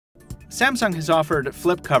Samsung has offered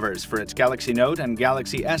flip covers for its Galaxy Note and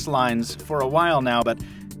Galaxy S lines for a while now, but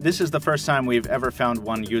this is the first time we've ever found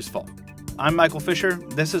one useful. I'm Michael Fisher,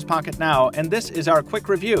 this is Pocket Now, and this is our quick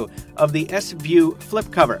review of the S View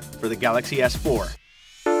flip cover for the Galaxy S4.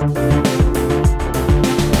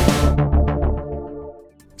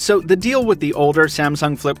 So the deal with the older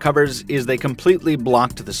Samsung flip covers is they completely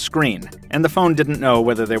blocked the screen, and the phone didn't know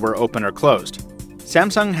whether they were open or closed.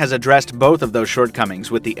 Samsung has addressed both of those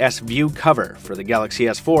shortcomings with the S View cover for the Galaxy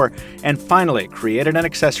S4 and finally created an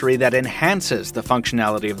accessory that enhances the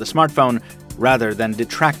functionality of the smartphone rather than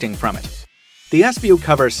detracting from it. The S View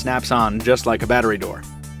cover snaps on just like a battery door.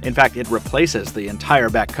 In fact, it replaces the entire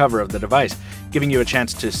back cover of the device, giving you a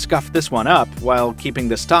chance to scuff this one up while keeping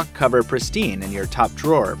the stock cover pristine in your top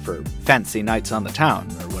drawer for fancy nights on the town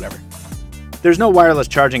or whatever. There's no wireless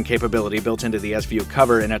charging capability built into the S View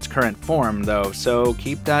cover in its current form, though, so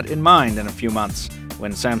keep that in mind in a few months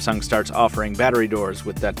when Samsung starts offering battery doors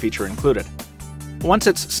with that feature included. Once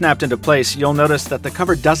it's snapped into place, you'll notice that the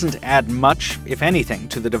cover doesn't add much, if anything,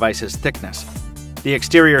 to the device's thickness. The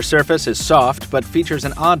exterior surface is soft, but features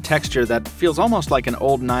an odd texture that feels almost like an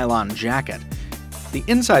old nylon jacket. The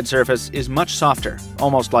inside surface is much softer,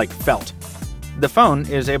 almost like felt. The phone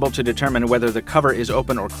is able to determine whether the cover is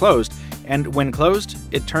open or closed, and when closed,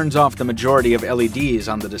 it turns off the majority of LEDs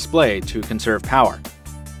on the display to conserve power.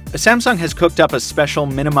 Samsung has cooked up a special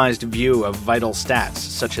minimized view of vital stats,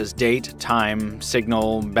 such as date, time,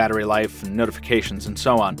 signal, battery life, notifications, and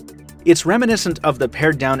so on. It's reminiscent of the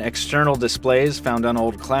pared-down external displays found on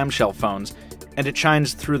old clamshell phones, and it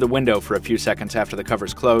shines through the window for a few seconds after the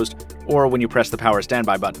cover's closed, or when you press the power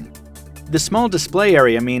standby button. The small display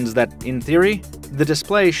area means that, in theory, the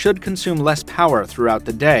display should consume less power throughout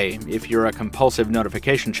the day if you're a compulsive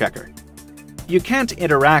notification checker. You can't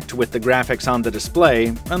interact with the graphics on the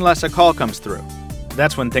display unless a call comes through.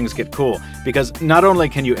 That's when things get cool, because not only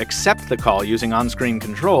can you accept the call using on-screen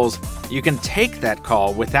controls, you can take that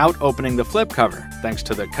call without opening the flip cover, thanks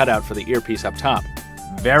to the cutout for the earpiece up top.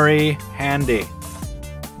 Very handy.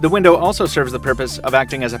 The window also serves the purpose of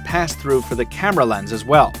acting as a pass-through for the camera lens as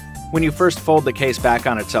well. When you first fold the case back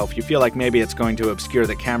on itself, you feel like maybe it's going to obscure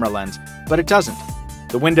the camera lens, but it doesn't.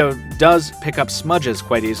 The window does pick up smudges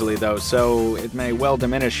quite easily though, so it may well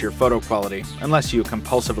diminish your photo quality, unless you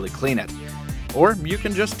compulsively clean it. Or you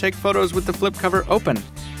can just take photos with the flip cover open.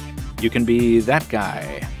 You can be that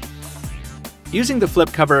guy. Using the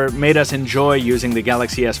flip cover made us enjoy using the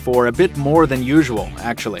Galaxy S4 a bit more than usual,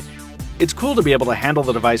 actually. It's cool to be able to handle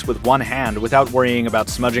the device with one hand without worrying about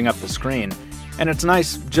smudging up the screen. And it's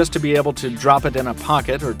nice just to be able to drop it in a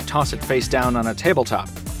pocket or toss it face down on a tabletop.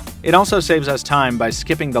 It also saves us time by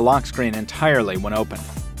skipping the lock screen entirely when open.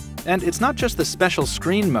 And it's not just the special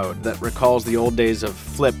screen mode that recalls the old days of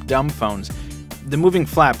flip dumb phones. The moving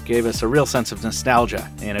flap gave us a real sense of nostalgia,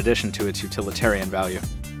 in addition to its utilitarian value.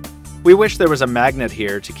 We wish there was a magnet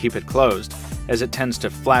here to keep it closed, as it tends to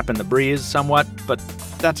flap in the breeze somewhat, but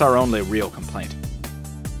that's our only real complaint.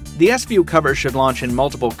 The S View cover should launch in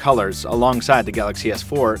multiple colors alongside the Galaxy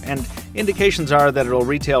S4, and indications are that it'll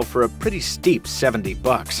retail for a pretty steep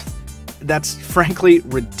 $70. That's frankly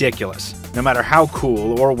ridiculous, no matter how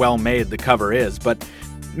cool or well-made the cover is, but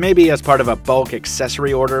maybe as part of a bulk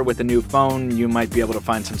accessory order with a new phone, you might be able to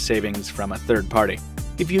find some savings from a third party.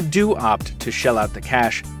 If you do opt to shell out the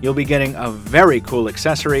cash, you'll be getting a very cool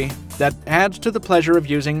accessory that adds to the pleasure of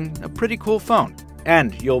using a pretty cool phone.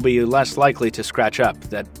 And you'll be less likely to scratch up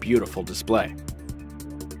that beautiful display.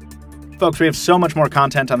 Folks, we have so much more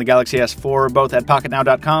content on the Galaxy S4, both at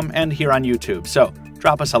PocketNow.com and here on YouTube. So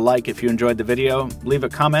drop us a like if you enjoyed the video, leave a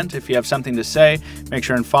comment if you have something to say, make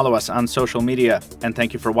sure and follow us on social media, and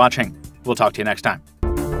thank you for watching. We'll talk to you next time.